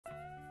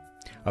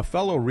A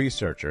fellow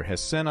researcher has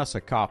sent us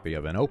a copy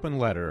of an open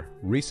letter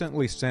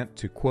recently sent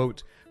to,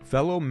 quote,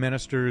 fellow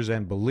ministers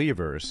and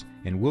believers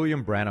in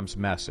William Branham's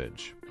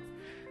message.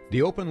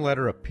 The open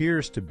letter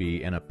appears to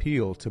be an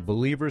appeal to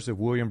believers of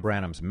William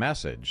Branham's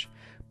message,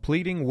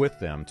 pleading with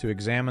them to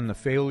examine the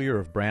failure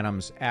of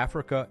Branham's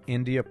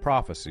Africa-India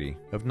prophecy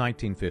of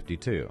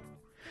 1952.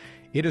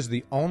 It is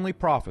the only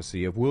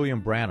prophecy of William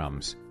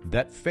Branham's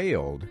that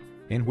failed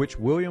in which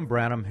William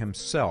Branham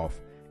himself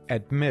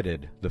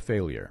admitted the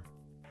failure.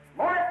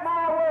 Mark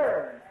my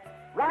words,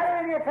 write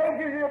it in your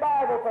pages of your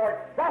Bible,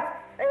 for thus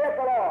saith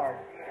the Lord.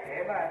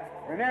 Amen.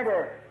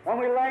 Remember, when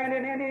we land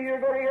in India, you're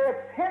going to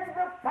hear tens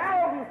of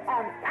thousands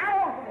and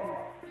thousands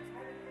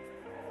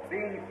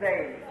being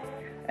saved.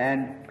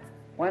 And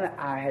when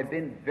I had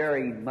been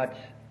very much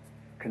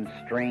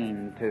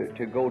constrained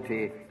to go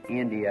to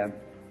India,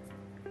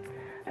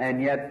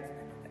 and yet,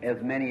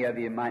 as many of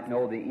you might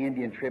know, the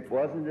Indian trip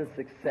wasn't the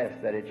success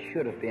that it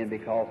should have been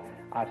because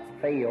I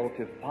failed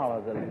to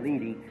follow the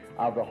leading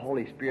of the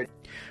Holy Spirit.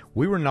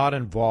 We were not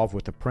involved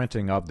with the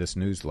printing of this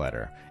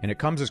newsletter, and it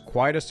comes as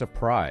quite a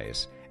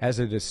surprise as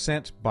it is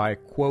sent by,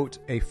 quote,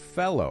 a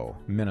fellow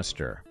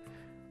minister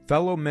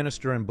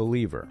and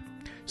believer,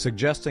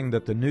 suggesting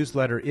that the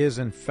newsletter is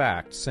in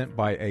fact sent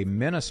by a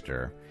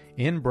minister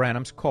in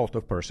Branham's cult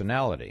of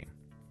personality.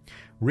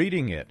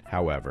 Reading it,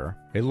 however,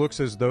 it looks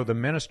as though the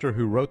minister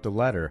who wrote the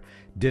letter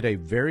did a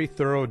very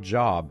thorough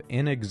job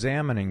in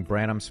examining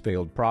Branham's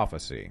failed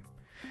prophecy,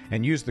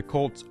 and used the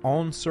cult's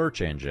own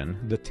search engine,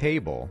 the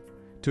Table,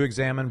 to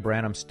examine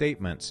Branham's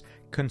statements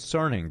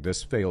concerning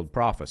this failed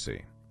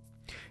prophecy.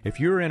 If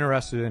you're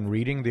interested in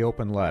reading the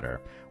open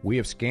letter, we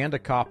have scanned a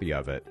copy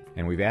of it,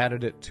 and we've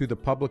added it to the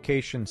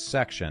publications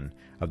section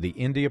of the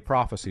India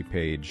Prophecy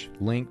page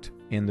linked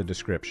in the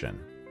description.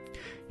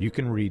 You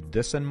can read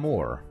this and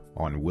more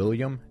on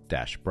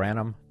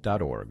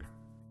william-branham.org.